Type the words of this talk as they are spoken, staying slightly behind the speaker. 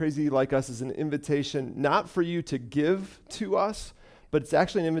Crazy Like Us is an invitation not for you to give to us, but it's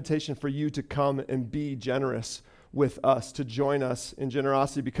actually an invitation for you to come and be generous with us, to join us in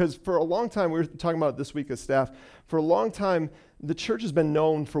generosity. Because for a long time, we were talking about it this week as staff, for a long time, the church has been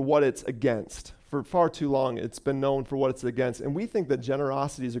known for what it's against. For far too long, it's been known for what it's against. And we think that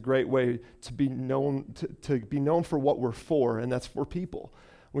generosity is a great way to be known, to be known for what we're for, and that's for people.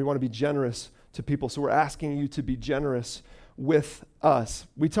 We want to be generous to people. So we're asking you to be generous with us.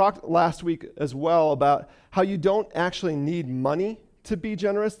 We talked last week as well about how you don't actually need money to be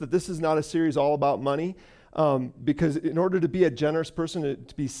generous, that this is not a series all about money. Because in order to be a generous person,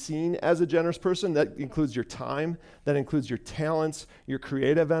 to be seen as a generous person, that includes your time, that includes your talents, your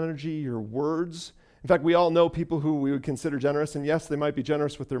creative energy, your words. In fact, we all know people who we would consider generous, and yes, they might be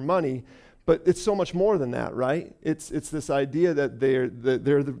generous with their money, but it's so much more than that, right? It's this idea that they're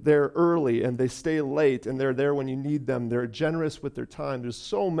there early and they stay late and they're there when you need them. They're generous with their time. There's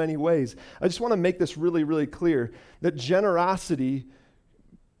so many ways. I just want to make this really, really clear that generosity,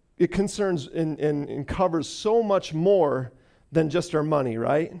 it concerns and covers so much more than just our money,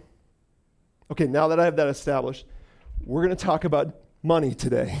 right? Okay, now that I have that established, we're going to talk about money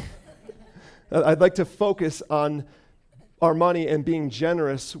today. I'd like to focus on our money and being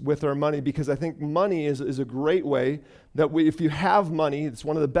generous with our money, because I think money is a great way that if you have money, it's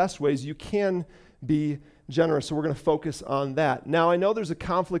one of the best ways you can be generous. So we're going to focus on that. Now, I know there's a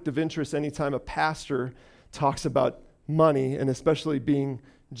conflict of interest anytime a pastor talks about money, and especially being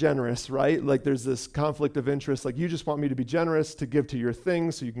generous, right? Like there's this conflict of interest, like you just want me to be generous, to give to your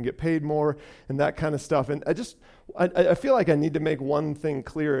things so you can get paid more and that kind of stuff. And I feel like I need to make one thing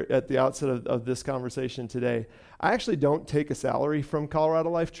clear at the outset of this conversation today. I actually don't take a salary from Colorado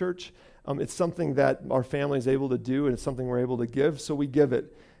Life Church. It's something that our family is able to do, and it's something we're able to give, so we give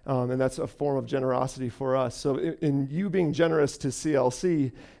it. And that's a form of generosity for us. So in you being generous to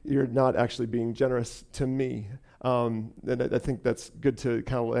CLC, you're not actually being generous to me. And I think that's good to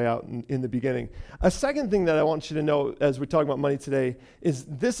kind of lay out in the beginning. A second thing that I want you to know as we talk about money today is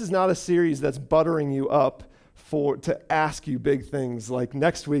this is not a series that's buttering you up to ask you big things like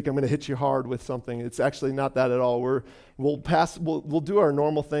next week I'm going to hit you hard with something. It's actually not that at all. We'll do our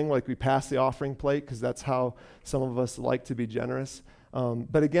normal thing, like we pass the offering plate, because that's how some of us like to be generous.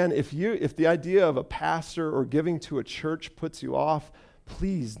 But again, if the idea of a pastor or giving to a church puts you off,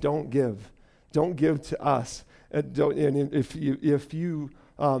 please don't give. Don't give to us. And if you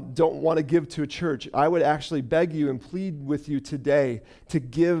don't want to give to a church, I would actually beg you and plead with you today to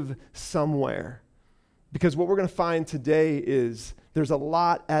give somewhere. Because what we're going to find today is there's a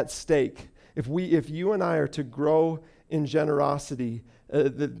lot at stake. If you and I are to grow in generosity,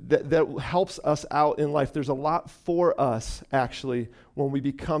 that helps us out in life. There's a lot for us, actually, when we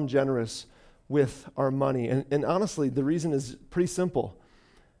become generous with our money. And honestly, the reason is pretty simple.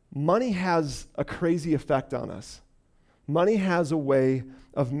 Money has a crazy effect on us. Money has a way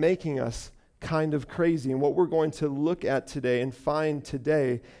of making us kind of crazy. And what we're going to look at today and find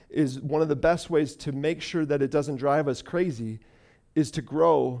today is one of the best ways to make sure that it doesn't drive us crazy is to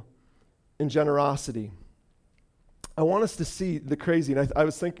grow in generosity. I want us to see the crazy. And I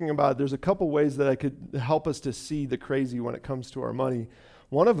was thinking about there's a couple ways that I could help us to see the crazy when it comes to our money.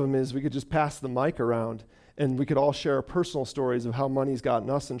 One of them is we could just pass the mic around and we could all share our personal stories of how money's gotten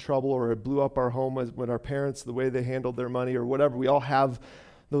us in trouble, or it blew up our home with our parents, the way they handled their money, or whatever. We all have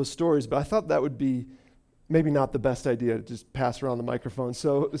those stories, but I thought that would be maybe not the best idea to just pass around the microphone.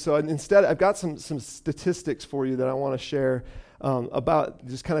 So instead, I've got some statistics for you that I want to share about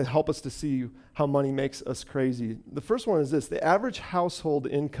just kind of help us to see how money makes us crazy. The first one is this: the average household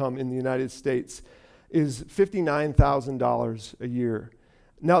income in the United States is $59,000 a year.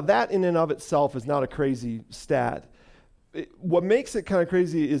 Now, that in and of itself is not a crazy stat. What makes it kind of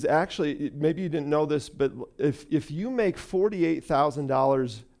crazy is actually, maybe you didn't know this, but if you make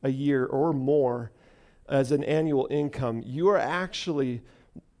 $48,000 a year or more as an annual income, you are actually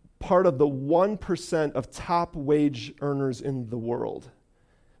part of the 1% of top wage earners in the world,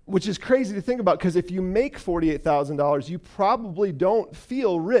 which is crazy to think about, because if you make $48,000, you probably don't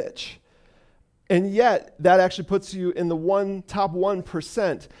feel rich. And yet, that actually puts you in the top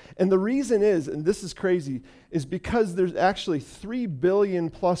 1%. And the reason is, and this is crazy, is because there's actually 3 billion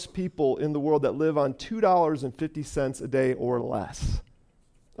plus people in the world that live on $2.50 a day or less.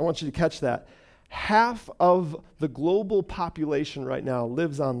 I want you to catch that. Half of the global population right now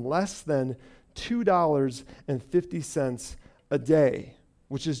lives on less than $2.50 a day,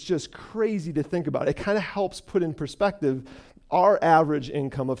 which is just crazy to think about. It kind of helps put in perspective our average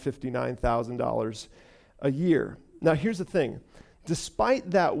income of $59,000 a year. Now, here's the thing.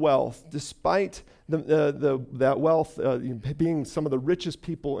 despite that wealth, despite that wealth being some of the richest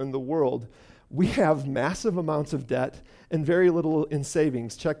people in the world, we have massive amounts of debt and very little in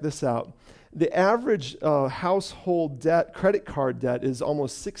savings. Check this out. The average household debt, credit card debt, is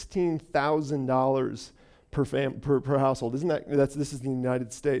almost $16,000 per household. This is the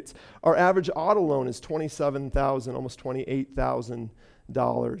United States. Our average auto loan is $27,000, almost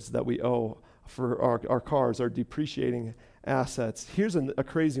 $28,000 that we owe for our cars, our depreciating assets. Here's a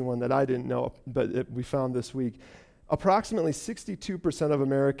crazy one that I didn't know, but we found this week. Approximately 62% of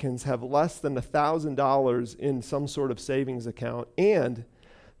Americans have less than $1,000 in some sort of savings account, and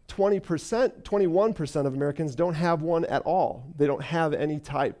 21% of Americans don't have one at all. They don't have any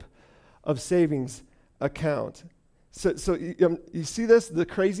type of savings account. So you see this, the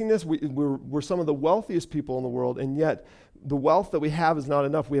craziness? We're some of the wealthiest people in the world, and yet the wealth that we have is not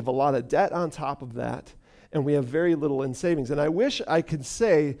enough. We have a lot of debt on top of that, and we have very little in savings. And I wish I could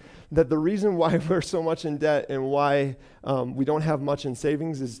say that the reason why we're so much in debt and why we don't have much in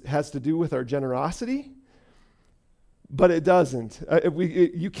savings has to do with our generosity, but it doesn't.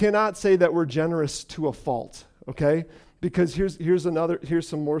 You cannot say that we're generous to a fault, okay? Because here's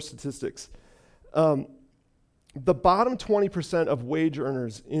some more statistics. The bottom 20% of wage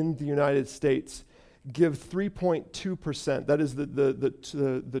earners in the United States give 3.2%. That is the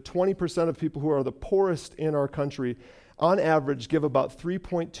 20% of people who are the poorest in our country, on average, give about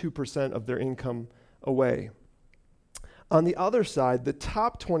 3.2% of their income away. On the other side, the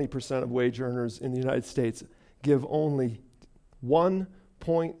top 20% of wage earners in the United States give only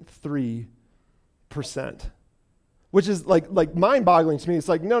 1.3%, which is like mind-boggling to me. It's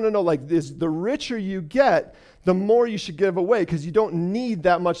like, no, like the richer you get, the more you should give away, because you don't need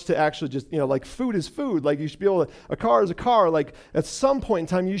that much to actually just, like food is food. Like you should be able to, a car is a car. Like at some point in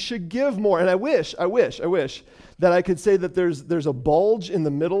time, you should give more. And I wish that I could say that there's a bulge in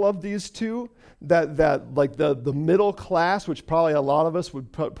the middle of these two, that like the middle class, which probably a lot of us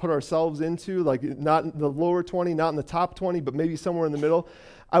would put ourselves into, like not in the lower 20, not in the top 20, but maybe somewhere in the middle.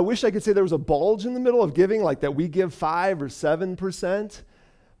 I wish I could say there was a bulge in the middle of giving, like that we give 5 or 7%.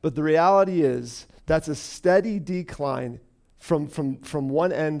 But the reality is that's a steady decline from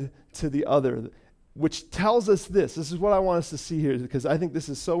one end to the other, which tells us this. This is what I want us to see here, because I think this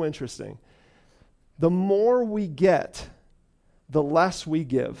is so interesting. The more we get, the less we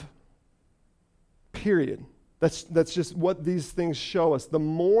give. Period. That's just what these things show us. The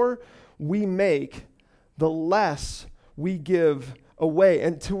more we make, the less we give away.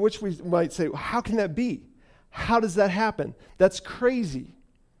 And to which we might say, how can that be? How does that happen? That's crazy.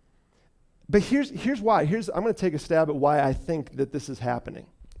 But here's why. I'm going to take a stab at why I think that this is happening.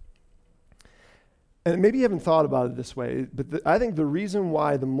 And maybe you haven't thought about it this way, but I think the reason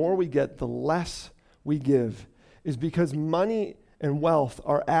why the more we get, the less we give is because money and wealth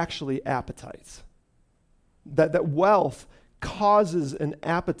are actually appetites. That wealth causes an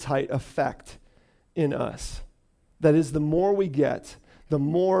appetite effect in us. That is, the more we get, the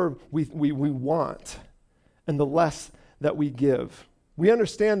more we want, and the less that we give. We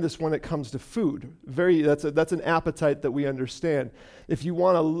understand this when it comes to food. That's an appetite that we understand. If you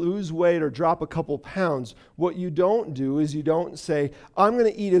want to lose weight or drop a couple pounds, what you don't do is you don't say, I'm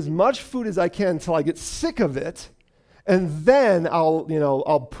going to eat as much food as I can until I get sick of it, and then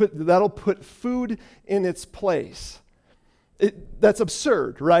that'll put food in its place. That's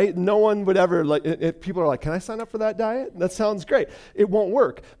absurd, right? No one would ever, people are like, can I sign up for that diet? That sounds great. It won't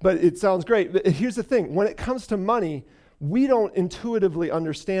work, but it sounds great. But here's the thing. When it comes to money, we don't intuitively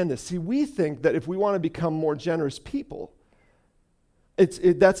understand this. See, we think that if we want to become more generous people,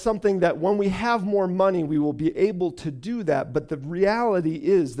 that's something that when we have more money, we will be able to do that. But the reality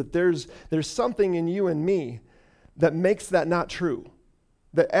is that there's something in you and me that makes that not true.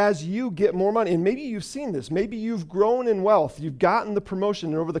 That as you get more money, and maybe you've seen this, maybe you've grown in wealth, you've gotten the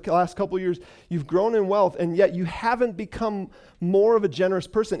promotion, and over the last couple of years, you've grown in wealth, and yet you haven't become more of a generous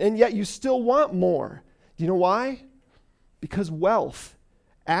person, and yet you still want more. Do you know why? Because wealth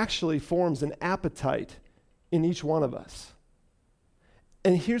actually forms an appetite in each one of us.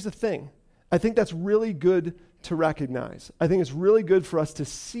 And here's the thing. I think that's really good to recognize. I think it's really good for us to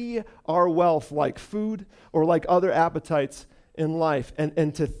see our wealth like food or like other appetites in life,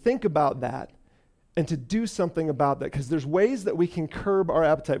 and to think about that and to do something about that, because there's ways that we can curb our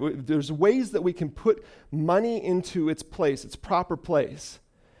appetite. There's ways that we can put money into its place, its proper place.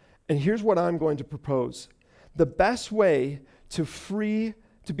 And here's what I'm going to propose. The best way to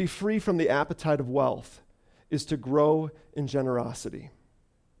be free from the appetite of wealth is to grow in generosity.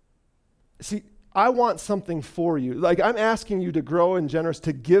 See, I want something for you. Like, I'm asking you to grow in generous,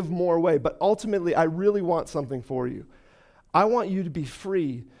 to give more away, but ultimately I really want something for you. I want you to be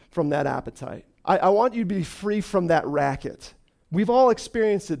free from that appetite. I want you to be free from that racket. We've all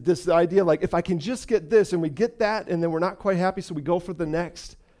experienced it, this idea like, if I can just get this, and we get that, and then we're not quite happy, so we go for the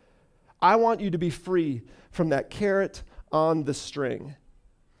next. I want you to be free from that carrot on the string.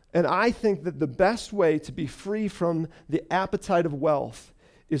 And I think that the best way to be free from the appetite of wealth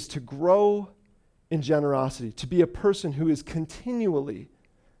is to grow in generosity, to be a person who is continually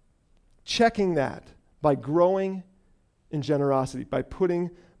checking that by growing in generosity, by putting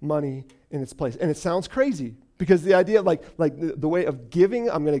money in its place. And it sounds crazy because the idea like the way of giving,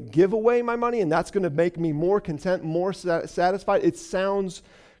 I'm going to give away my money and that's going to make me more content, more satisfied. It sounds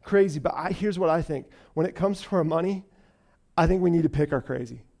crazy, but here's what I think. When it comes to our money, I think we need to pick our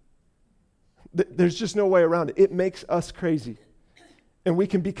crazy. There's just no way around it. It makes us crazy. And we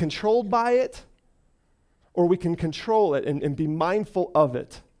can be controlled by it, or we can control it and be mindful of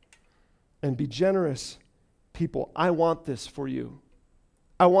it and be generous people. I want this for you.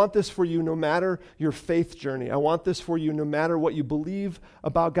 I want this for you no matter your faith journey. I want this for you no matter what you believe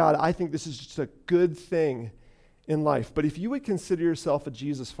about God. I think this is just a good thing in life. But if you would consider yourself a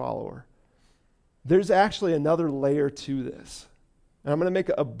Jesus follower, there's actually another layer to this. And I'm going to make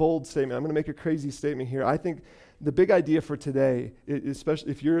a bold statement. I'm going to make a crazy statement here. I think the big idea for today,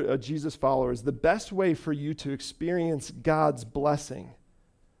 especially if you're a Jesus follower, is the best way for you to experience God's blessing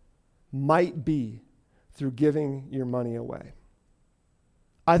might be through giving your money away.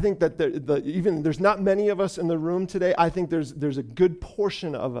 I think that even there's not many of us in the room today. I think there's a good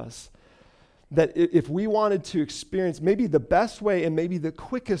portion of us that if we wanted to experience, maybe the best way and maybe the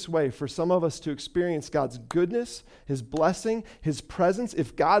quickest way for some of us to experience God's goodness, His blessing, His presence,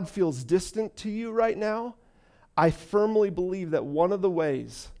 if God feels distant to you right now, I firmly believe that one of the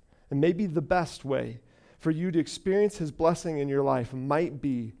ways, and maybe the best way, for you to experience His blessing in your life might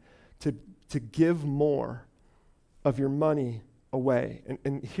be to give more of your money away.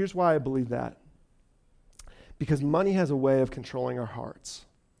 And here's why I believe that. Because money has a way of controlling our hearts.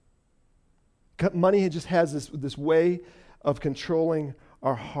 Money just has this way of controlling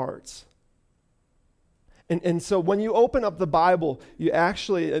our hearts. And so when you open up the Bible, you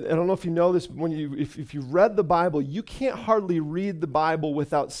actually, I don't know if you know this, if you read the Bible, you can't hardly read the Bible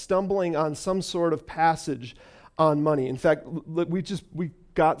without stumbling on some sort of passage on money. In fact, we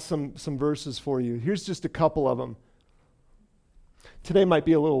got some verses for you. Here's just a couple of them. Today might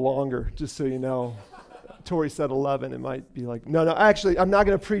be a little longer, just so you know. Tori said 11. It might be like, no, actually, I'm not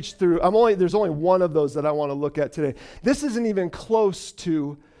going to preach through. There's only one of those that I want to look at today. This isn't even close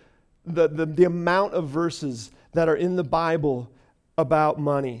to the amount of verses that are in the Bible about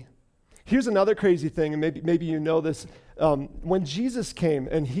money. Here's another crazy thing, and maybe you know this. When Jesus came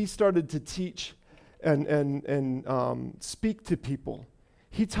and He started to teach and speak to people,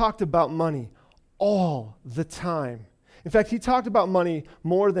 He talked about money all the time. In fact, He talked about money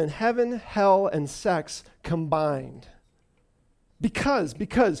more than heaven, hell, and sex combined. Because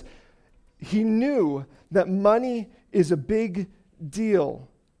He knew that money is a big deal.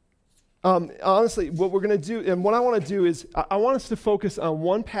 Honestly, what we're going to do, and what I want to do is, I want us to focus on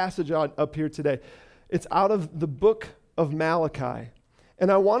one passage up here today. It's out of the book of Malachi.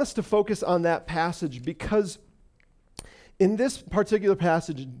 And I want us to focus on that passage because in this particular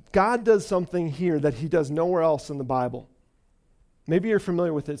passage, God does something here that He does nowhere else in the Bible. Maybe you're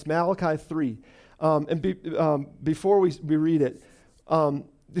familiar with it. It's Malachi 3. Before we read it,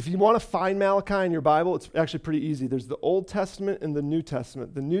 if you want to find Malachi in your Bible, it's actually pretty easy. There's the Old Testament and the New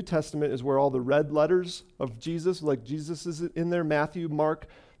Testament. The New Testament is where all the red letters of Jesus, like Jesus is in there, Matthew, Mark,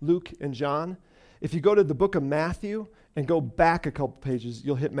 Luke, and John. If you go to the book of Matthew and go back a couple pages,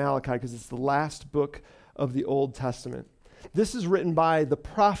 you'll hit Malachi because it's the last book of the Old Testament. This is written by the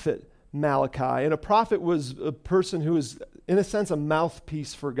prophet Malachi, and a prophet was a person who is, in a sense, a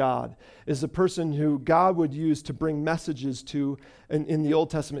mouthpiece for God, is a person who God would use to bring messages to, in the Old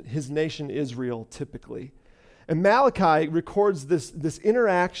Testament, His nation Israel, typically. And Malachi records this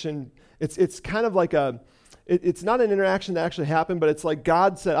interaction. It's kind of like it's not an interaction that actually happened, but it's like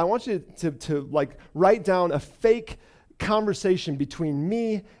God said, I want you to like write down a fake conversation between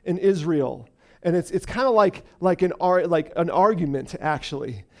me and Israel. And it's kind of like an argument,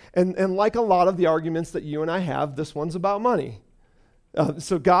 actually. And like a lot of the arguments that you and I have, this one's about money.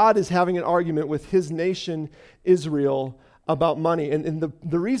 So God is having an argument with His nation, Israel, about money. And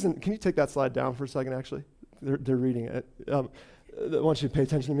the reason, can you take that slide down for a second, actually? They're reading it. I want you to pay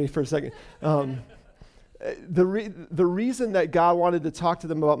attention to me for a second. The reason that God wanted to talk to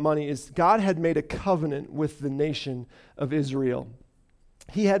them about money is God had made a covenant with the nation of Israel.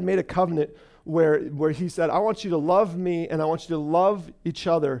 He had made a covenant where he said, I want you to love me and I want you to love each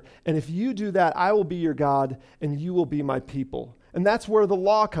other. And if you do that, I will be your God and you will be my people. And that's where the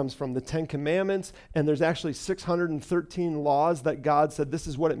law comes from, the 10 Commandments. And there's actually 613 laws that God said, this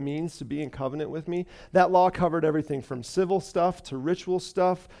is what it means to be in covenant with me. That law covered everything from civil stuff to ritual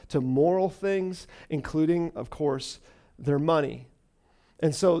stuff to moral things, including, of course, their money.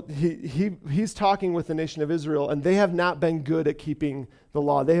 And so he's talking with the nation of Israel, and they have not been good at keeping the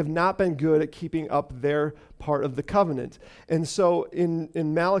law. They have not been good at keeping up their part of the covenant. And so in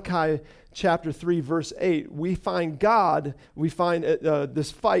Malachi chapter 3, verse 8, we find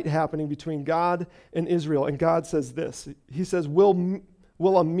this fight happening between God and Israel. And God says this. He says, will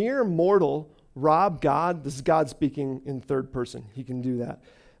a mere mortal rob God? This is God speaking in third person. He can do that.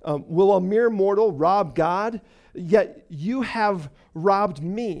 Will a mere mortal rob God? Yet you have robbed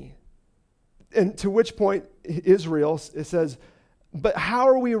me. And to which point Israel, it says, but how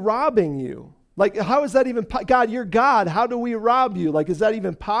are we robbing you? Like, how is that even, God, you're God. How do we rob you? Like, is that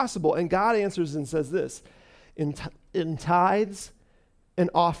even possible? And God answers and says this, in tithes and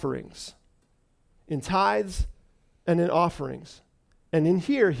offerings. In tithes and in offerings. And in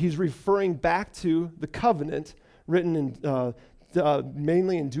here, he's referring back to the covenant written in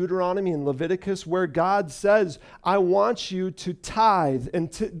mainly in Deuteronomy and Leviticus, where God says, I want you to tithe. And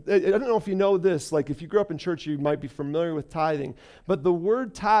I don't know if you know this, like if you grew up in church, you might be familiar with tithing, but the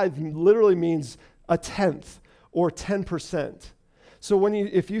word tithe literally means a tenth or 10%. So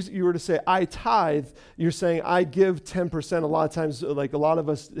if you were to say, I tithe, you're saying, I give 10%. A lot of times, like a lot of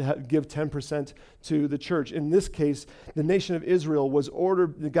us give 10% to the church. In this case, the nation of Israel was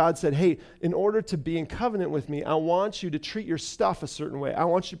ordered, God said, hey, in order to be in covenant with me, I want you to treat your stuff a certain way. I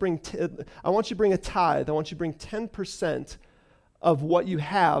want you to bring a tithe. I want you to bring 10% of what you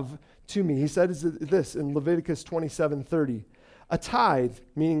have to me. He said this in Leviticus 27:30. A tithe,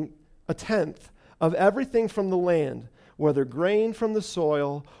 meaning a tenth, of everything from the land, whether grain from the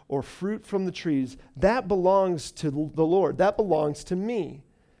soil or fruit from the trees, that belongs to the Lord. That belongs to me.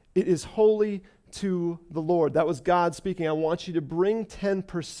 It is holy to the Lord. That was God speaking. I want you to bring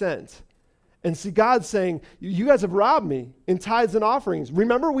 10%. And see, God's saying, you guys have robbed me in tithes and offerings.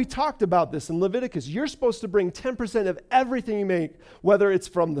 Remember, we talked about this in Leviticus. You're supposed to bring 10% of everything you make, whether it's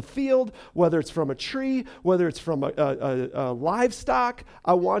from the field, whether it's from a tree, whether it's from a livestock.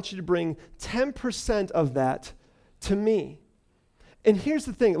 I want you to bring 10% of that to me. And here's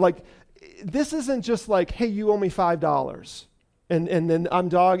the thing, like, this isn't just like, hey, you owe me $5. And then I'm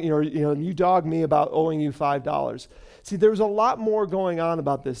you dog me about owing you $5. See, there's a lot more going on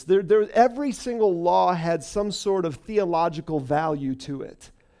about this. Every single law had some sort of theological value to it,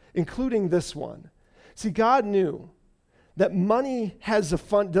 including this one. See, God knew that money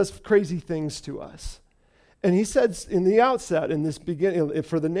does crazy things to us. And he said in the outset, in this beginning,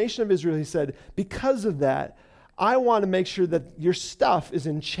 for the nation of Israel, he said, because of that, I want to make sure that your stuff is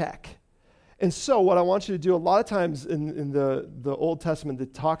in check. And so what I want you to do, a lot of times in the Old Testament,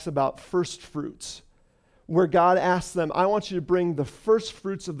 that talks about first fruits, where God asks them, I want you to bring the first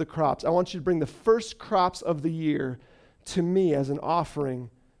fruits of the crops. I want you to bring the first crops of the year to me as an offering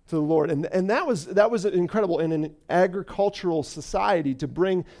to the Lord. And that was incredible in an agricultural society to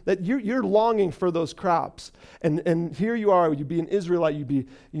bring that you're longing for those crops. And here you are, you'd be an Israelite, you'd be,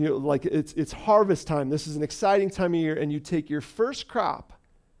 like it's harvest time. This is an exciting time of year, and you take your first crop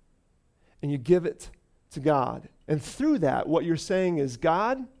and you give it to God. And through that, what you're saying is,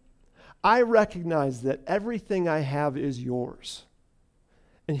 God, I recognize that everything I have is yours.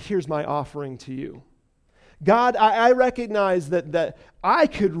 And here's my offering to you. God, I recognize that I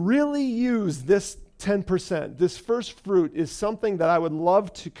could really use this 10%. This first fruit is something that I would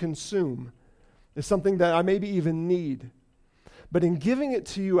love to consume. It's something that I maybe even need. But in giving it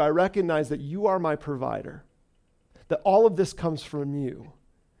to you, I recognize that you are my provider, that all of this comes from you.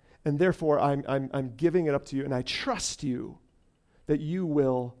 And therefore, I'm giving it up to you, and I trust you that you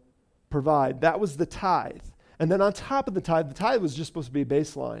will provide. That was the tithe. And then on top of the tithe was just supposed to be a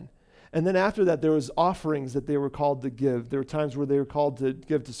baseline. And then after that, there was offerings that they were called to give. There were times where they were called to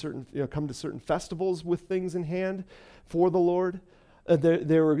give to certain, come to certain festivals with things in hand for the Lord.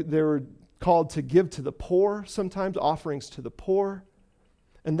 They were called to give to the poor, sometimes offerings to the poor.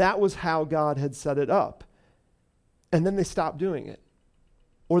 And that was how God had set it up. And then they stopped doing it.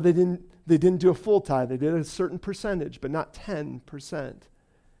 Or they didn't do a full tithe. They did a certain percentage, but not 10%.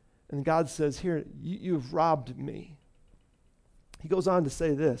 And God says, here, you've robbed me. He goes on to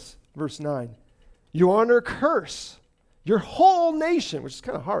say this, verse 9. You're under a curse, your whole nation, which is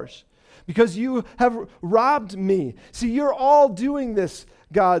kind of harsh, because you have robbed me. See, you're all doing this,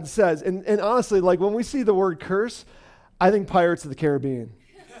 God says. And honestly, like when we see the word curse, I think Pirates of the Caribbean.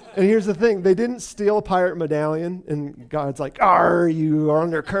 And here's the thing, they didn't steal a pirate medallion and God's like, you are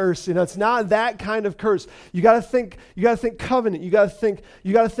under curse. It's not that kind of curse. You gotta think covenant. You gotta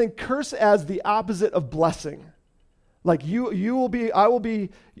think curse as the opposite of blessing. Like I will be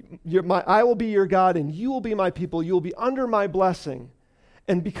your God and you will be my people. You will be under my blessing.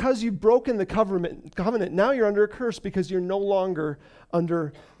 And because you've broken the covenant, now you're under a curse because you're no longer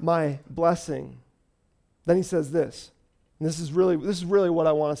under my blessing. Then he says this, and this is really what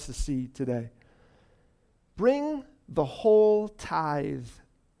I want us to see today. Bring the whole tithe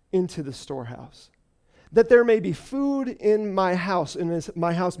into the storehouse, that there may be food in my house. And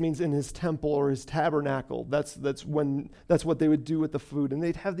my house means in his temple or his tabernacle. That's what they would do with the food. And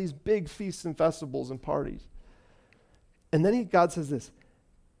they'd have these big feasts and festivals and parties. And then God says this,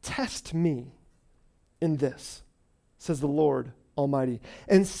 test me in this, says the Lord Almighty,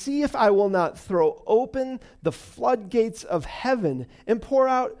 and see if I will not throw open the floodgates of heaven and pour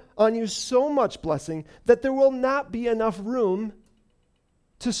out on you so much blessing that there will not be enough room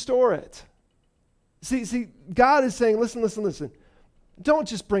to store it. See, God is saying, listen. Don't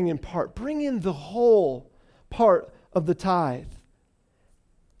just bring in part. Bring in the whole part of the tithe.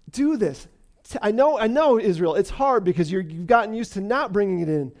 Do this. I know, Israel, it's hard because you've gotten used to not bringing it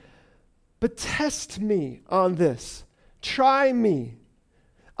in. But test me on this. Try me.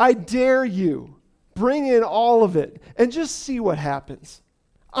 I dare you. Bring in all of it and just see what happens.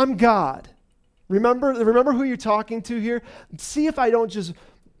 I'm God. Remember who you're talking to here? See if I don't just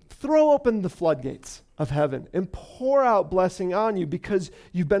throw open the floodgates of heaven and pour out blessing on you because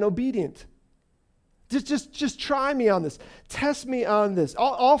you've been obedient. Just try me on this. Test me on this.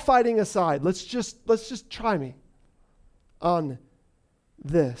 All fighting aside, let's just try me on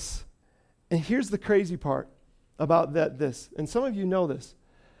this. And here's the crazy part about this, and some of you know this.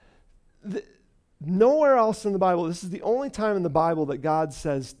 Nowhere else in the Bible, this is the only time in the Bible that God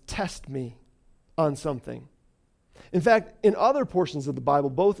says, test me on something. In fact, in other portions of the Bible,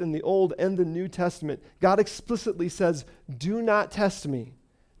 both in the Old and the New Testament, God explicitly says, do not test me.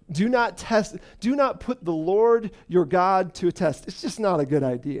 Do not put the Lord your God to a test. It's just not a good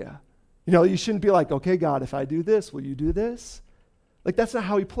idea. You shouldn't be like, okay, God, if I do this, will you do this? Like, that's not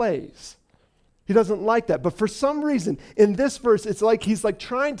how he plays. He doesn't like that. But for some reason, in this verse, it's like he's like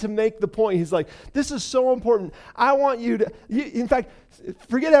trying to make the point. He's like, this is so important. I want you to, in fact,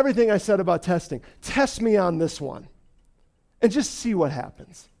 forget everything I said about testing. Test me on this one. And just see what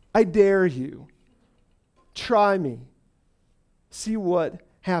happens. I dare you. Try me. See what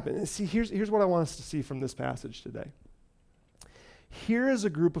happens. And see, here's what I want us to see from this passage today. Here is a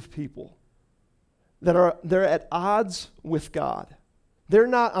group of people they're at odds with God. They're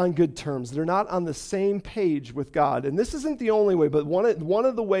not on good terms. They're not on the same page with God. And this isn't the only way, but one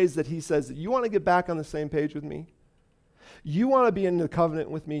of the ways that he says that you want to get back on the same page with me, you want to be in the covenant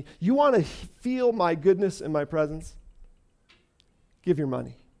with me, you want to feel my goodness and my presence, give your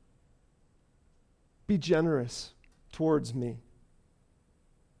money. Be generous towards me.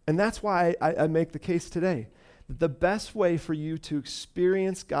 And that's why I make the case today that the best way for you to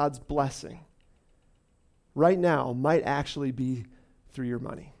experience God's blessing right now might actually be through your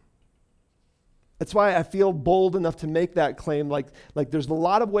money. That's why I feel bold enough to make that claim. Like there's a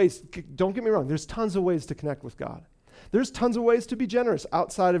lot of ways, don't get me wrong, there's tons of ways to connect with God. There's tons of ways to be generous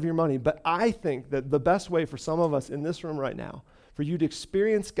outside of your money, but I think that the best way for some of us in this room right now, for you to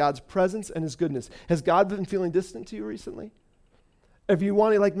experience God's presence and his goodness. Has God been feeling distant to you recently? If you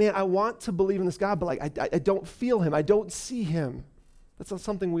want to, like, man, I want to believe in this God, but like I don't feel him. I don't see him. That's not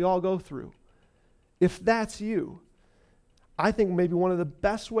something we all go through. If that's you, I think maybe one of the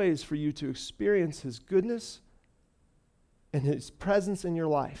best ways for you to experience his goodness and his presence in your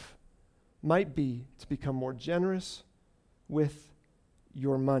life might be to become more generous with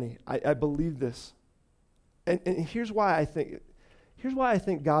your money. I believe this. And here's why I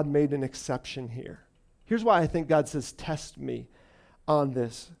think God made an exception here. Here's why I think God says, test me on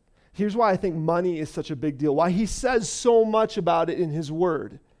this. Here's why I think money is such a big deal. Why he says so much about it in his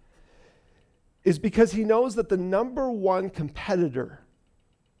word is because he knows that the number one competitor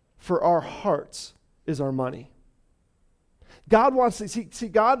for our hearts is our money. God wants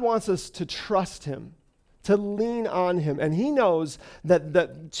us to trust him, to lean on him. And he knows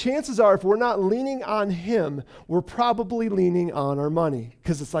that chances are if we're not leaning on him, we're probably leaning on our money.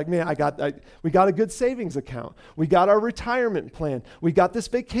 Because it's like, man, we got a good savings account. We got our retirement plan. We got this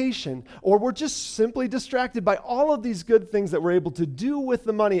vacation. Or we're just simply distracted by all of these good things that we're able to do with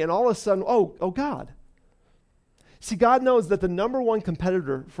the money. And all of a sudden, oh God. See, God knows that the number one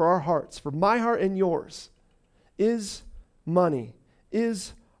competitor for our hearts, for my heart and yours, is money,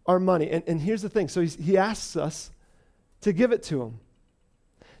 is our money. And here's the thing. So he asks us to give it to him.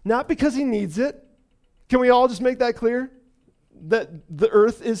 not because he needs it. Can we all just make that clear? That the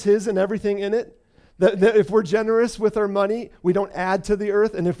earth is his and everything in it? That if we're generous with our money, we don't add to the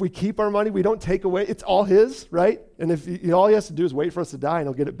earth, and if we keep our money, we don't take away. It's all his, right? And if all he has to do is wait for us to die and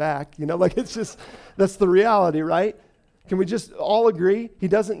he'll get it back. It's just, that's the reality, right? Can we just all agree? He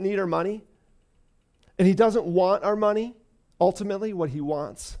doesn't need our money, and he doesn't want our money. Ultimately, what he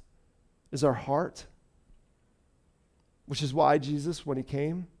wants is our heart, which is why Jesus, when he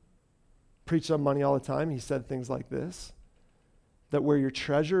came, preached on money all the time. He said things like this, that where your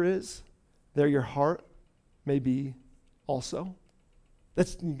treasure is, there your heart may be also.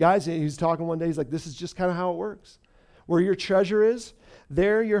 That's, guys, he was talking one day, he's like, this is just kind of how it works. Where your treasure is,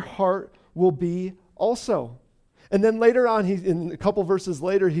 there your heart will be also. And then later on, in a couple verses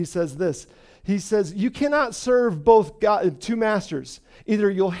later, he says this. He says, you cannot serve both two masters. Either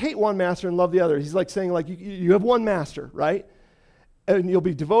you'll hate one master and love the other. He's like saying, like, you have one master, right? And you'll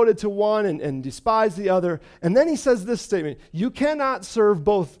be devoted to one and despise the other. And then he says this statement, you cannot serve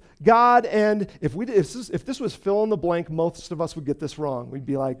both God and, if this was fill in the blank, most of us would get this wrong. We'd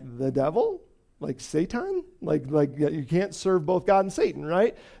be like, the devil? Like Satan? Like you can't serve both God and Satan,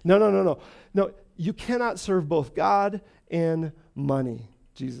 right? No. No, you cannot serve both God and money,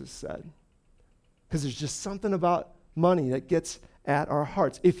 Jesus said. Because there's just something about money that gets at our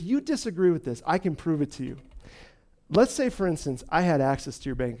hearts. If you disagree with this, I can prove it to you. Let's say, for instance, I had access to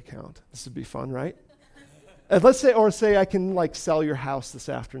your bank account. This would be fun, right? Let's say I can sell your house this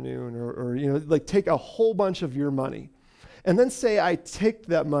afternoon or take a whole bunch of your money. And then say I take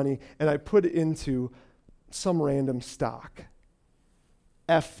that money and I put it into some random stock.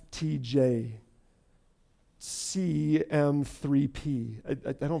 FTJ, CM3P.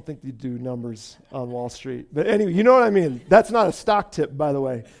 I don't think you do numbers on Wall Street. But anyway, you know what I mean. That's not a stock tip, by the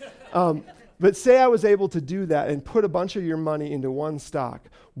way. But say I was able to do that and put a bunch of your money into one stock.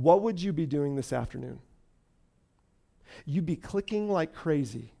 What would you be doing this afternoon? You'd be clicking like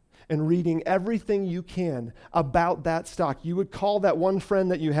crazy and reading everything you can about that stock. You would call that one friend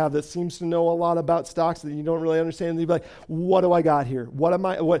that you have that seems to know a lot about stocks that you don't really understand. And you'd be like, what do I got here?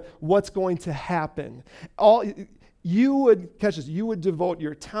 What's going to happen? You would, catch this, you would devote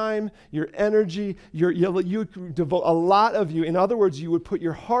your time, your energy, you would devote a lot of you. In other words, you would put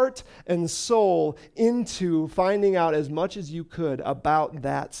your heart and soul into finding out as much as you could about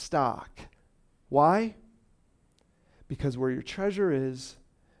that stock. Why? Because where your treasure is,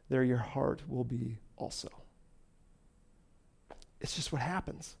 there your heart will be also. It's just what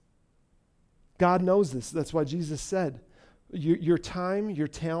happens. God knows this. That's why Jesus said, your time, your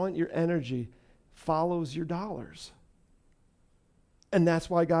talent, your energy follows your dollars. And that's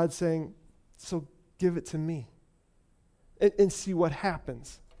why God's saying, so give it to me and see what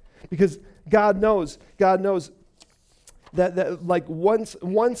happens. Because God knows that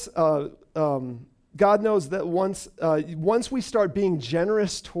God knows that once we start being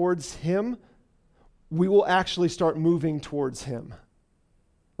generous towards him, we will actually start moving towards him.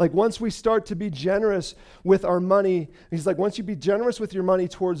 Like once we start to be generous with our money, he's like, once you be generous with your money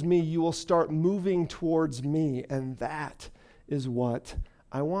towards me, you will start moving towards me. And that is what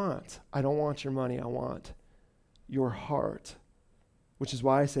I want. I don't want your money. I want your heart. Which is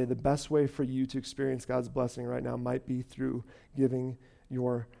why I say the best way for you to experience God's blessing right now might be through giving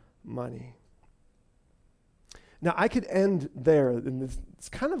your money. Now, I could end there, and it's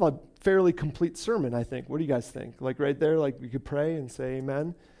kind of a fairly complete sermon, I think. What do you guys think? Like right there, like we could pray and say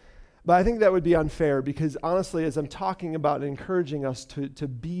amen? But I think that would be unfair because honestly, as I'm talking about and encouraging us to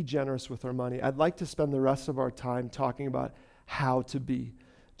be generous with our money, I'd like to spend the rest of our time talking about how to be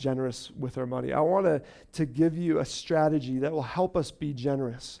generous with our money. I want to give you a strategy that will help us be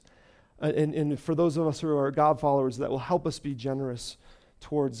generous. And for those of us who are God followers, that will help us be generous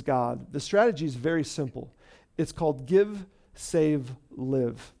towards God. The strategy is very simple. It's called give, save,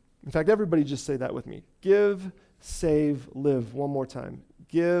 live. In fact, everybody just say that with me. Give, save, live. One more time.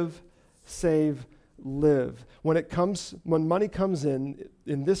 Give, save, live. When money comes in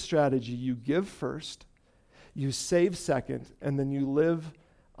this strategy, you give first, you save second, and then you live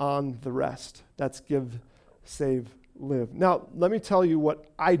on the rest. That's give, save, live. Now, let me tell you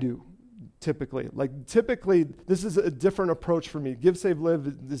what I do. Typically, this is a different approach for me. Give, save, live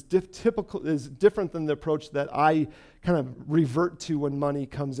is different than the approach that I kind of revert to when money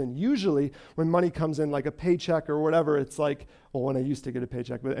comes in. Usually, when money comes in, like a paycheck or whatever, it's like, well, when I used to get a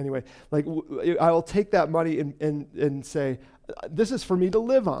paycheck, but anyway, I will take that money and say, this is for me to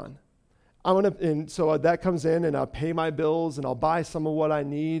live on. And so that comes in, and I'll pay my bills, and I'll buy some of what I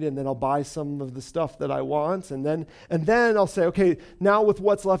need, and then I'll buy some of the stuff that I want, and then I'll say, okay, now with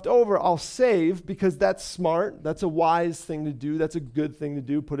what's left over, I'll save, because that's smart. That's a wise thing to do. That's a good thing to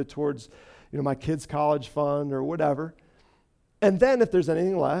do. Put it towards, my kids' college fund or whatever. And then if there's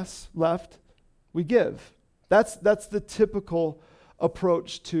anything left, we give. That's the typical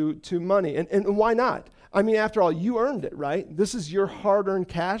approach to money. And why not? I mean, after all, you earned it, right? This is your hard-earned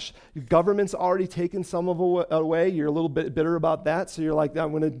cash. Your government's already taken some of it away. You're a little bit bitter about that. So you're like,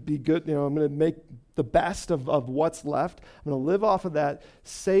 I'm going to be good. I'm going to make the best of what's left. I'm going to live off of that,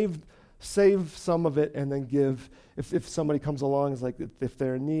 save some of it, and then give. If somebody comes along, it's like, if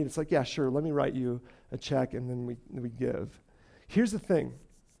they're in need, it's like, yeah, sure, let me write you a check, and then we give. Here's the thing.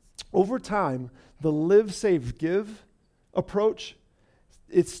 Over time, the live, save, give approach,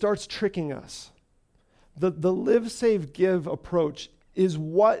 it starts tricking us. The live, save, give approach is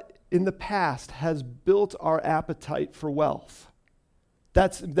what in the past has built our appetite for wealth.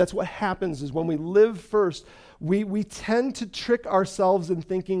 That's what happens is when we live first, we tend to trick ourselves in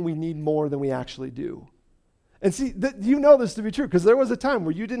thinking we need more than we actually do. And see, you know this to be true, because there was a time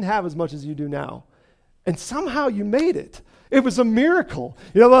where you didn't have as much as you do now. And somehow you made it. It was a miracle.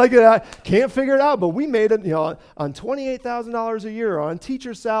 I can't figure it out, but we made it, on $28,000 a year, or on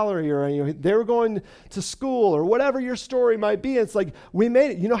teacher salary, or they were going to school, or whatever your story might be. It's like, we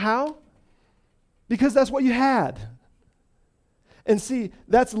made it. You know how? Because that's what you had. And see,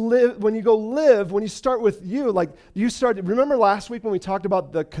 that's when you start with remember last week when we talked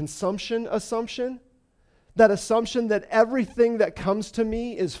about the consumption assumption? That assumption that everything that comes to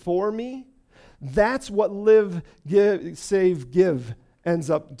me is for me? That's what live, give, save, give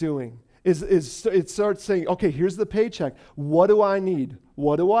ends up doing. Is it starts saying, okay, here's the paycheck. What do I need?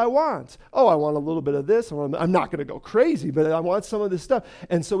 What do I want? Oh, I want a little bit of this. I'm not going to go crazy, but I want some of this stuff.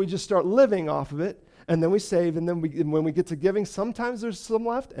 And so we just start living off of it, and then we save, and then when we get to giving, sometimes there's some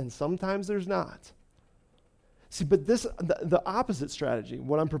left, and sometimes there's not. See, but the opposite strategy,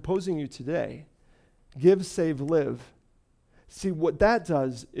 what I'm proposing you today, give, save, live. See, what that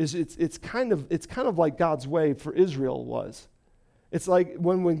does is it's kind of like God's way for Israel was. It's like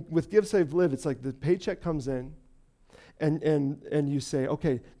when with give, save, live, it's like the paycheck comes in, and you say,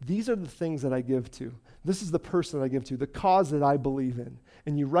 okay, these are the things that I give to. This is the person that I give to, the cause that I believe in.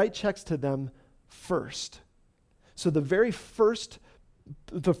 And you write checks to them first. So the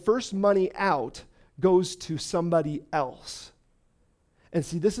first money out goes to somebody else. And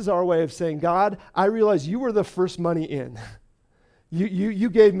see, this is our way of saying, God, I realize you were the first money in. You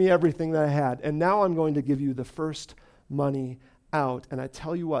gave me everything that I had, and now I'm going to give you the first money out. And I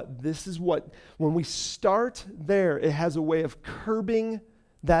tell you what, this is what, when we start there, it has a way of curbing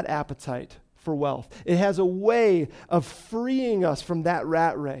that appetite for wealth. It has a way of freeing us from that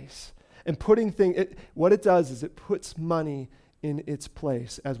rat race and what it does is it puts money in its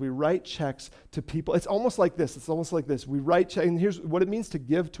place as we write checks to people. It's almost like this. We write checks, and here's what it means to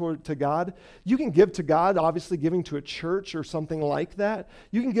give to God. You can give to God, obviously giving to a church or something like that.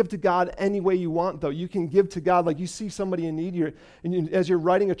 You can give to God any way you want, though. You can give to God, like you see somebody in need, as you're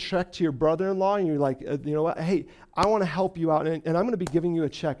writing a check to your brother-in-law, and you're like, you know what, hey, I want to help you out, and I'm going to be giving you a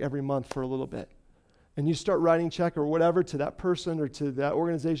check every month for a little bit. And you start writing check or whatever to that person or to that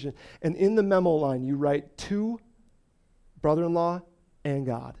organization, and in the memo line, you write to brother-in-law and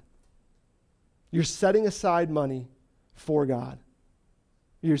God. You're setting aside money for God.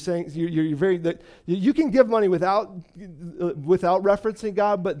 You're saying you can give money without referencing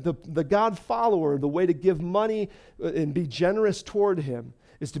God, but the God follower, the way to give money and be generous toward Him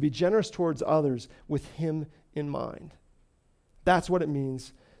is to be generous towards others with Him in mind. That's what it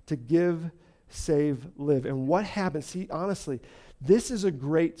means to give, save, live. And what happens? See, honestly, this is a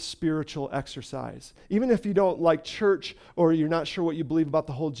great spiritual exercise. Even if you don't like church or you're not sure what you believe about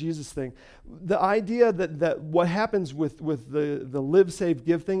the whole Jesus thing, the idea that what happens with the live, save,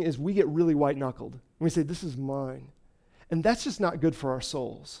 give thing is we get really white-knuckled. And we say, this is mine. And that's just not good for our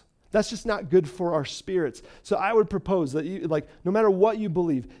souls. That's just not good for our spirits. So I would propose that no matter what you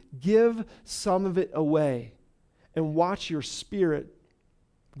believe, give some of it away and watch your spirit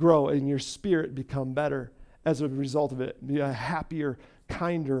grow and your spirit become better as a result of it, be a happier,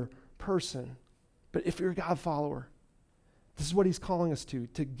 kinder person. But if you're a God follower, this is what He's calling us to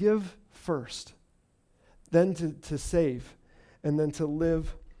give first, then to save, and then to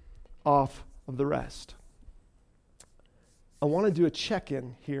live off of the rest. I want to do a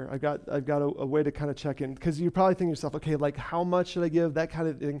check-in here. I've got a way to kind of check in, because you're probably thinking to yourself, okay, like how much should I give? That kind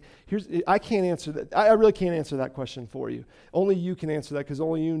of thing. I can't answer that. I really can't answer that question for you. Only you can answer that, because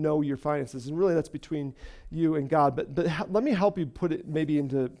only you know your finances, and really that's between you and God. But let me help you put it maybe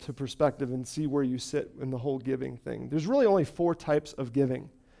into perspective and see where you sit in the whole giving thing. There's really only 4 types of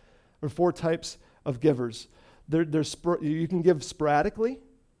giving, or 4 types of givers. You can give sporadically,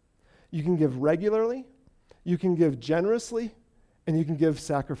 you can give regularly, you can give generously, and you can give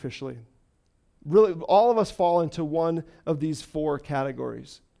sacrificially. Really, all of us fall into one of these 4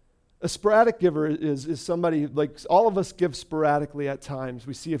 categories. A sporadic giver is somebody, like all of us give sporadically at times.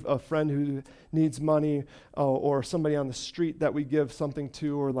 We see a friend who needs money, or somebody on the street that we give something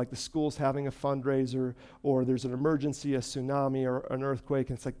to, or like the school's having a fundraiser, or there's an emergency, a tsunami, or an earthquake,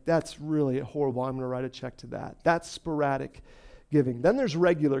 and it's like, that's really horrible. I'm going to write a check to that. That's sporadic giving. Then there's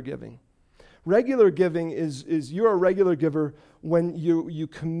regular giving. Regular giving is you're a regular giver when you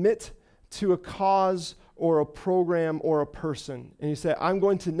commit to a cause or a program or a person. And you say,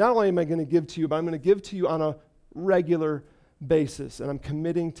 not only am I going to give to you, but I'm going to give to you on a regular basis. And I'm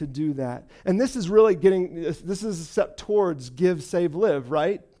committing to do that. And this is really this is a step towards give, save, live,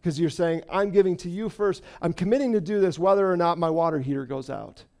 right? Because you're saying, I'm giving to you first. I'm committing to do this whether or not my water heater goes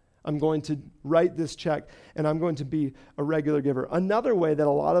out. I'm going to write this check, and I'm going to be a regular giver. Another way that a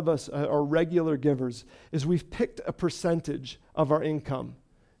lot of us are regular givers is we've picked a percentage of our income.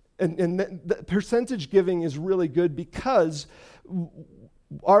 And the percentage giving is really good because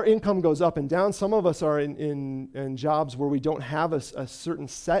our income goes up and down. Some of us are in jobs where we don't have a certain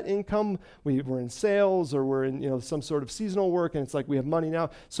set income. We're in sales, or we're in some sort of seasonal work, and it's like we have money now.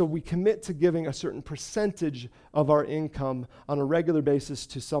 So we commit to giving a certain percentage of our income on a regular basis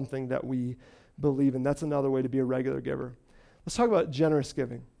to something that we believe in. That's another way to be a regular giver. Let's talk about generous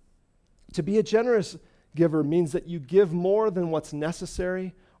giving. To be a generous giver means that you give more than what's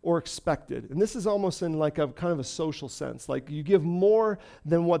necessary or expected. And this is almost in like a kind of a social sense. Like you give more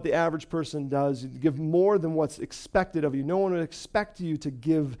than what the average person does. You give more than what's expected of you. No one would expect you to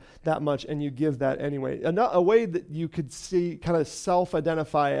give that much, and you give that anyway. A way that you could see, kind of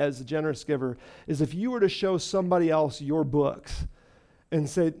self-identify as a generous giver, is if you were to show somebody else your books and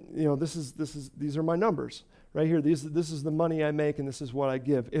say, these are my numbers right here. This is the money I make, and this is what I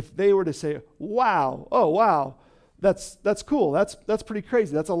give. If they were to say, wow, oh wow, That's cool. That's pretty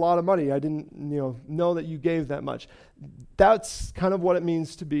crazy. That's a lot of money. I didn't know that you gave that much. That's kind of what it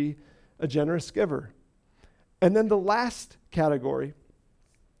means to be a generous giver. And then the last category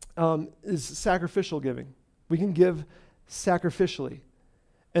is sacrificial giving. We can give sacrificially.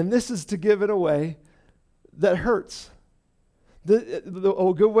 And this is to give in a way that hurts.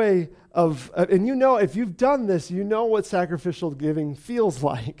 A good way of, and if you've done this, you know what sacrificial giving feels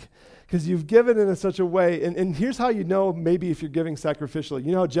like. Because you've given in such a way, and here's how you know maybe if you're giving sacrificially.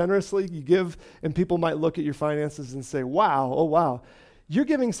 You know how generously you give, and people might look at your finances and say, wow, oh wow. You're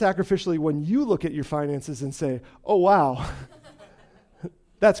giving sacrificially when you look at your finances and say, oh wow,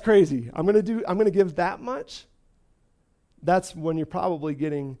 that's crazy. I'm gonna give that much? That's when you're probably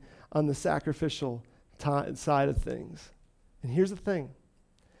getting on the sacrificial side of things. And here's the thing.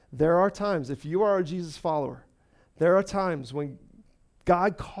 There are times, if you are a Jesus follower, there are times when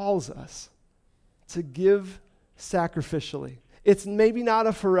God calls us to give sacrificially. It's maybe not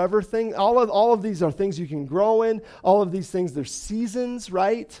a forever thing. All of these are things you can grow in. All of these things, there's seasons,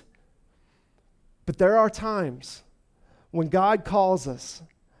 right? But there are times when God calls us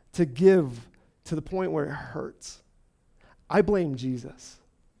to give to the point where it hurts. I blame Jesus.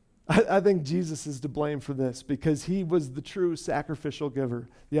 I think Jesus is to blame for this because he was the true sacrificial giver.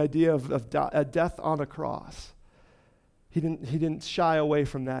 The idea of a death on a cross. He didn't shy away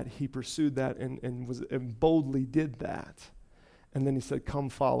from that. He pursued that and boldly did that. And then he said, "Come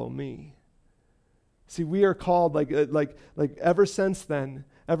follow me." See, we are called like ever since then,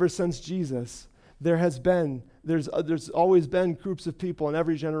 ever since Jesus, there's always been groups of people in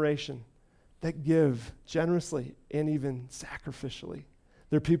every generation that give generously and even sacrificially.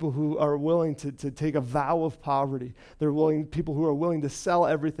 There are people who are willing to take a vow of poverty. There are people who are willing to sell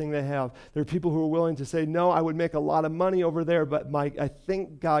everything they have. There are people who are willing to say, no, I would make a lot of money over there, but I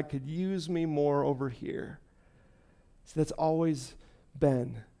think God could use me more over here. So that's always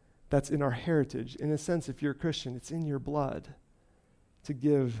been. That's in our heritage. In a sense, if you're a Christian, it's in your blood to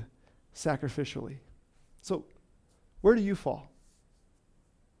give sacrificially. So where do you fall?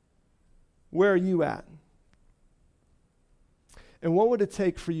 Where are you at? And what would it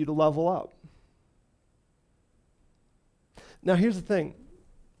take for you to level up? Now, here's the thing.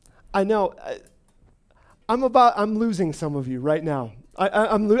 I know I'm losing some of you right now.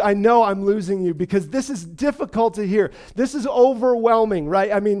 I know I'm losing you because this is difficult to hear. This is overwhelming,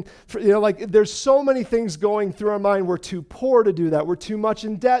 right? I mean, there's so many things going through our mind. We're too poor to do that. We're too much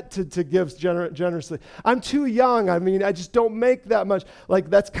in debt to give generously. I'm too young. I mean, I just don't make that much. Like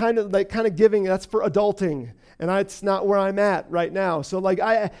that's kind of giving. That's for adulting, and it's not where I'm at right now. So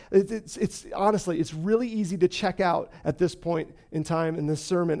it's honestly, it's really easy to check out at this point in time in this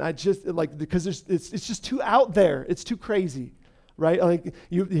sermon. Because it's just too out there. It's too crazy. Right? Like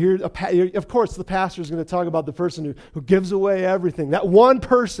you hear, of course, the pastor is going to talk about the person who gives away everything. That one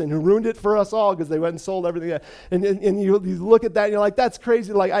person who ruined it for us all because they went and sold everything. And you look at that and you're like, that's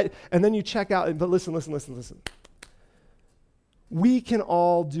crazy. And then you check out. But listen. We can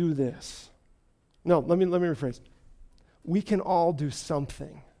all do this. No, let me rephrase. We can all do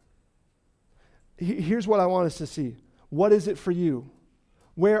something. Here's what I want us to see. What is it for you?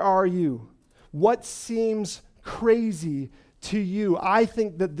 Where are you? What seems crazy to you? I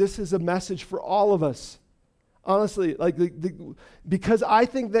think that this is a message for all of us. Honestly, because I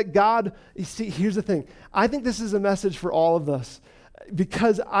think that God, you see, here's the thing. I think this is a message for all of us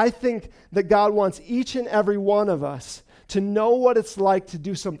because I think that God wants each and every one of us to know what it's like to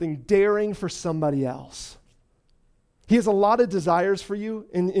do something daring for somebody else. He has a lot of desires for you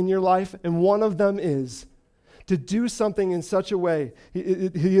in your life, and one of them is to do something in such a way.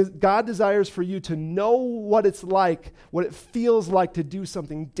 God desires for you to know what it's like, what it feels like to do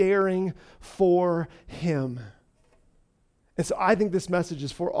something daring for Him. And so I think this message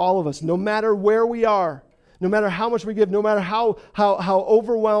is for all of us, no matter where we are, no matter how much we give, no matter how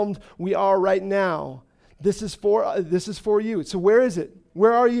overwhelmed we are right now. This is for you. So where is it?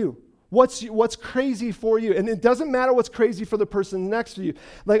 Where are you? What's crazy for you? And it doesn't matter what's crazy for the person next to you.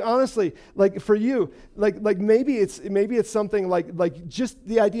 Like honestly, like for you, like maybe it's something like just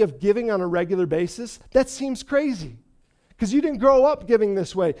the idea of giving on a regular basis. That seems crazy. Because you didn't grow up giving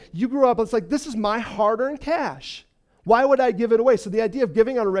this way. You grew up, it's like, this is my hard-earned cash. Why would I give it away? So the idea of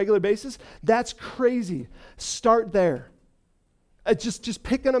giving on a regular basis, that's crazy. Start there. Just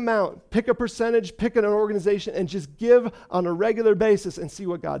pick an amount, pick a percentage, pick an organization, and just give on a regular basis and see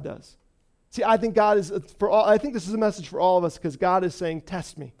what God does. See, I think God is I think this is a message for all of us because God is saying,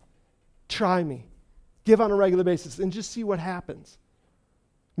 test me, try me, give on a regular basis, and just see what happens.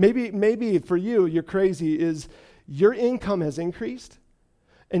 Maybe for you, you're crazy is your income has increased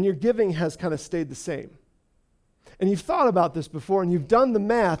and your giving has kind of stayed the same. And you've thought about this before, and you've done the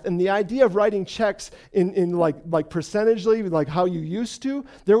math, and the idea of writing checks in like percentagely, like how you used to,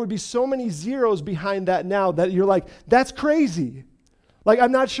 there would be so many zeros behind that now that you're like, that's crazy. Like,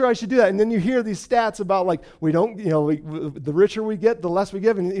 I'm not sure I should do that. And then you hear these stats about like, we don't, the richer we get, the less we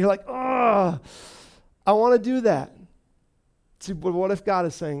give. And you're like, I want to do that. See, but what if God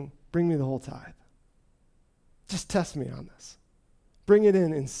is saying, bring me the whole tithe? Just test me on this. Bring it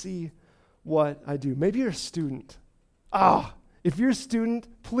in and see what I do. Maybe you're a student. If you're a student,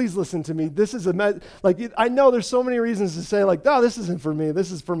 please listen to me. This is I know there's so many reasons to say like, this isn't for me. This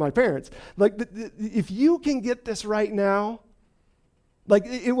is for my parents. Like, if you can get this right now, like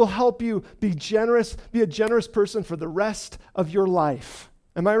it will help you be generous, be a generous person for the rest of your life.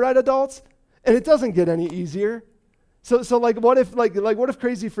 Am I right, adults? And it doesn't get any easier. So like, what if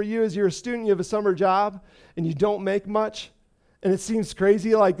crazy for you is you're a student, you have a summer job, and you don't make much, and it seems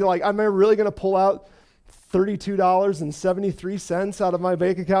crazy. Like, am I really going to pull out $32.73 out of my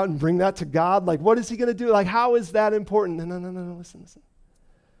bank account and bring that to God? Like, what is He going to do? Like, how is that important? No. Listen.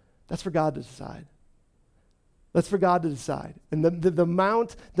 That's for God to decide. That's for God to decide. And the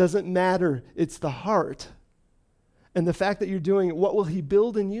amount doesn't matter. It's the heart. And the fact that you're doing it, what will He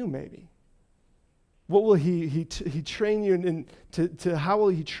build in you maybe? What will He train you to how will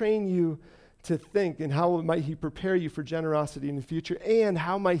He train you to think, and how might He prepare you for generosity in the future, and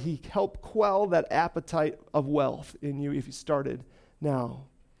how might He help quell that appetite of wealth in you if you started now?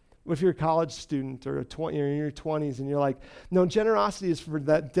 What if you're a college student or you're in your 20s and you're like, no, generosity is for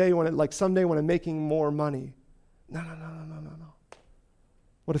that day someday when I'm making more money. No.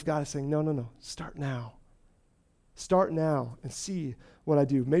 What if God is saying, no, start now. Start now and see what I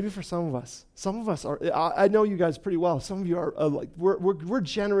do. Maybe for some of us are, I know you guys pretty well. Some of you are we're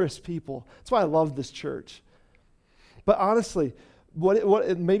generous people. That's why I love this church. But honestly,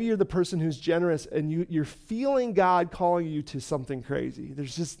 maybe you're the person who's generous and you're feeling God calling you to something crazy.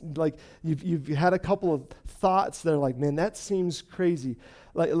 There's just like, you've had a couple of thoughts that are like, man, that seems crazy.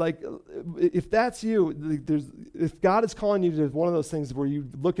 Like if that's you, if God is calling you to one of those things where you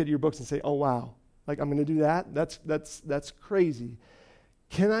look at your books and say, oh wow, like I'm going to do that, that's crazy.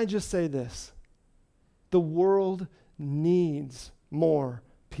 Can I just say this? The world needs more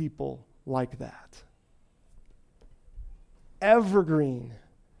people like that. Evergreen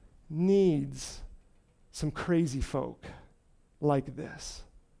needs some crazy folk like this.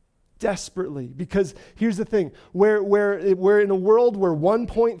 Desperately. Because here's the thing, we're in a world where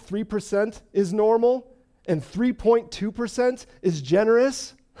 1.3% is normal and 3.2% is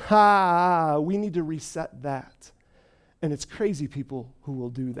generous. We need to reset that. And it's crazy people who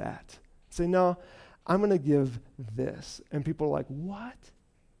will do that. Say, no, I'm going to give this. And people are like, what?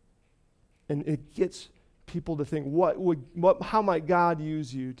 And it gets people to think, how might God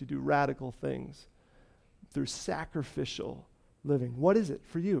use you to do radical things through sacrificial living? What is it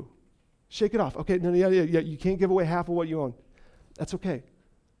for you? Shake it off. Okay, no, yeah, you can't give away half of what you own. That's okay.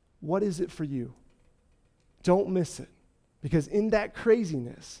 What is it for you? Don't miss it. Because in that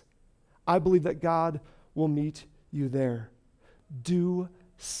craziness, I believe that God will meet you there. Do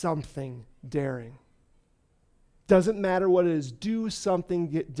something daring. Doesn't matter what it is. Do something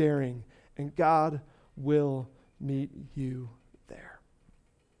daring, and God will meet you there.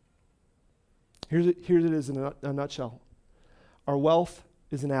 Here it is in a nutshell. Our wealth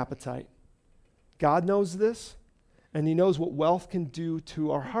is an appetite. God knows this, and he knows what wealth can do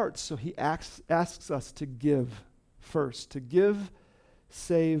to our hearts, so he asks us to give first, to give,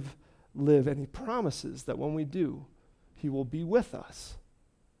 save, live, and he promises that when we do, he will be with us.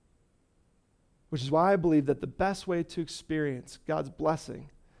 Which is why I believe that the best way to experience God's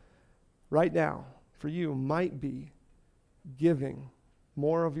blessing right now for you might be giving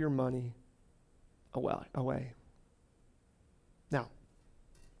more of your money away. Now,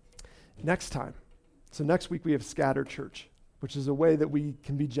 next week we have Scatter Church, which is a way that we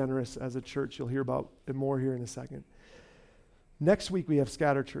can be generous as a church. You'll hear about it more here in a second. Next week we have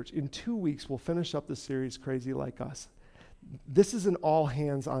Scatter Church. In 2 weeks we'll finish up the series Crazy Like Us. This is an all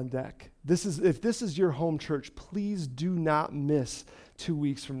hands on deck. If this is your home church, please do not miss 2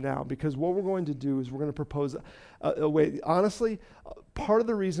 weeks from now, because what we're going to do is we're going to propose a way. Honestly, part of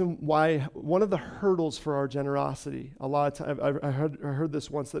the reason why, one of the hurdles for our generosity, a lot of times, I heard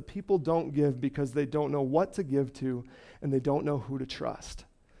this once, that people don't give because they don't know what to give to and they don't know who to trust.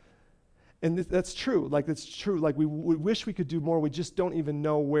 And that's true. It's true. We wish we could do more. We just don't even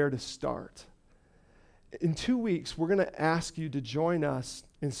know where to start. In 2 weeks, we're going to ask you to join us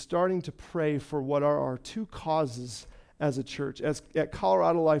in starting to pray for what are our two causes as a church. At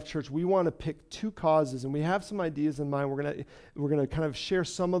Colorado Life Church, we want to pick two causes, and we have some ideas in mind. We're going to kind of share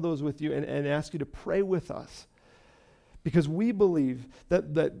some of those with you and ask you to pray with us. Because we believe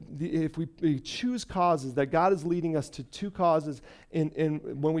that if we choose causes, that God is leading us to two causes, and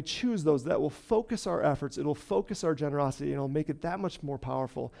when we choose those, that will focus our efforts, it'll focus our generosity, and it'll make it that much more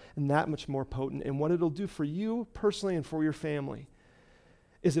powerful and that much more potent. And what it'll do for you personally and for your family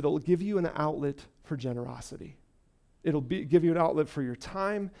is it'll give you an outlet for generosity. It'll give you an outlet for your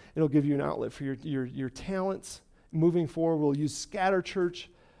time. It'll give you an outlet for your talents. Moving forward, we'll use Scatter Church.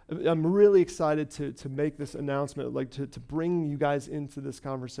 I'm really excited to make this announcement, to bring you guys into this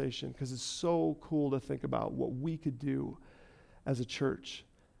conversation, because it's so cool to think about what we could do as a church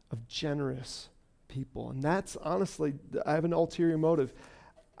of generous people. And that's honestly, I have an ulterior motive.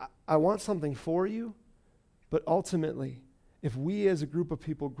 I want something for you, but ultimately, if we as a group of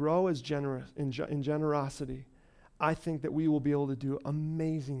people grow as generous in generosity, I think that we will be able to do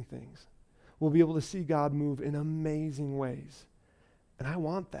amazing things. We'll be able to see God move in amazing ways. And I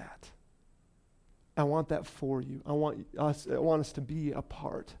want that. I want that for you. I want us to be a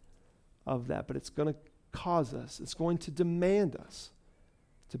part of that. But it's going to cause us, it's going to demand us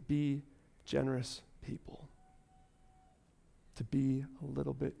to be generous people, to be a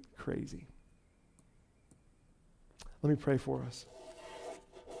little bit crazy. Let me pray for us.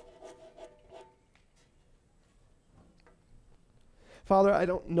 Father, I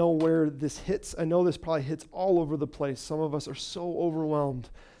don't know where this hits. I know this probably hits all over the place. Some of us are so overwhelmed.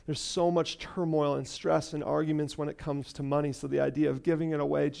 There's so much turmoil and stress and arguments when it comes to money, so the idea of giving it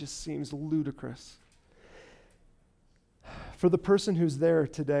away just seems ludicrous. For the person who's there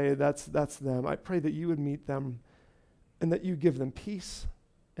today, that's them. I pray that you would meet them and that you give them peace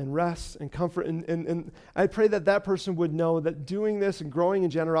and rest and comfort. And I pray that person would know that doing this and growing in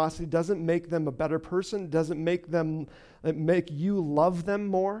generosity doesn't make them a better person, doesn't make you love them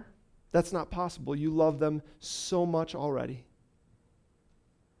more. That's not possible. You love them so much already.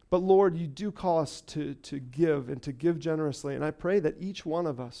 But Lord, you do call us to give and to give generously. And I pray that each one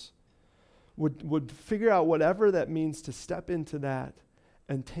of us would figure out whatever that means to step into that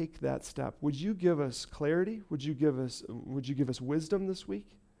and take that step. Would you give us clarity? Would you give us wisdom this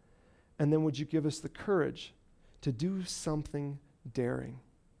week? And then would you give us the courage to do something daring?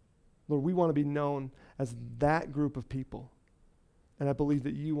 Lord, we want to be known as that group of people. And I believe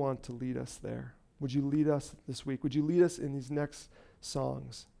that you want to lead us there. Would you lead us this week? Would you lead us in these next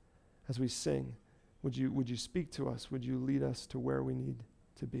songs as we sing? Would you speak to us? Would you lead us to where we need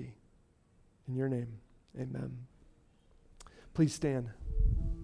to be? In your name, amen. Please stand.